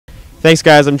Thanks,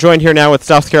 guys. I'm joined here now with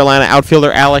South Carolina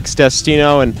outfielder Alex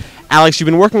Destino. And Alex, you've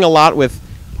been working a lot with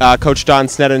Coach Don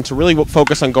Sneddon to really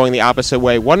focus on going the opposite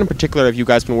way. What in particular have you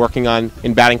guys been working on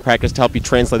in batting practice to help you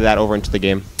translate that over into the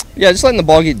game? Yeah, just letting the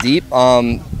ball get deep.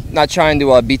 Not trying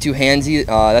to be too handsy.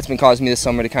 That's been causing me this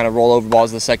summer to kind of roll over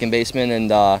balls to the second baseman.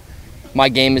 And my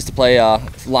game is to play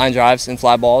line drives and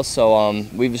fly balls. So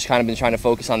we've just kind of been trying to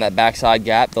focus on that backside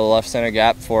gap, the left center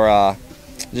gap for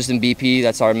just in BP.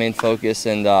 That's our main focus.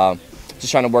 And just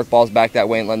trying to work balls back that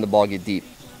way and letting the ball get deep.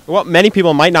 What many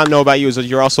people might not know about you is that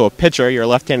you're also a pitcher. You're a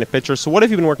left-handed pitcher. So what have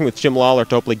you been working with Jim Lawler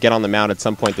to hopefully get on the mound at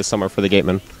some point this summer for the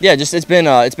Gatemen? Yeah, it's been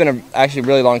actually a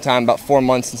really long time, about 4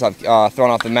 months since I've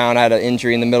thrown off the mound. I had an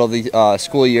injury in the middle of the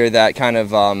school year that kind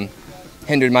of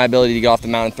hindered my ability to get off the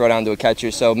mound and throw down to a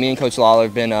catcher. So me and Coach Lawler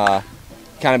have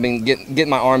been getting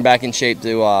my arm back in shape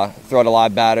to throw to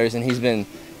live batters, and he's been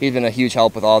a huge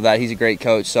help with all of that. He's a great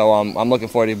coach, so I'm looking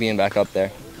forward to being back up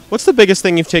there. What's the biggest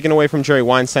thing you've taken away from Jerry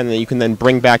Weinstein that you can then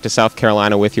bring back to South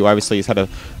Carolina with you? Obviously, he's had a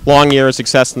long year of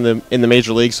success in the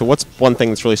major leagues. So what's one thing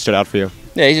that's really stood out for you?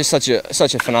 Yeah, he's just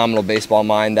such a phenomenal baseball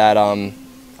mind that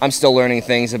I'm still learning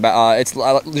things about. It's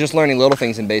just learning little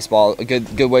things in baseball,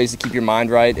 good ways to keep your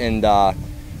mind right, and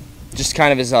just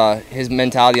kind of his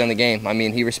mentality on the game. I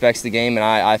mean, he respects the game, and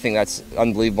I think that's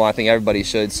unbelievable. I think everybody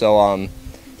should. So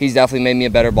he's definitely made me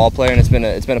a better ball player, and it's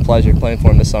been a pleasure playing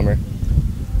for him this summer.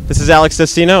 This is Alex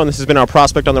Destino, and this has been our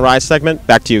Prospect on the Rise segment.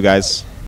 Back to you guys.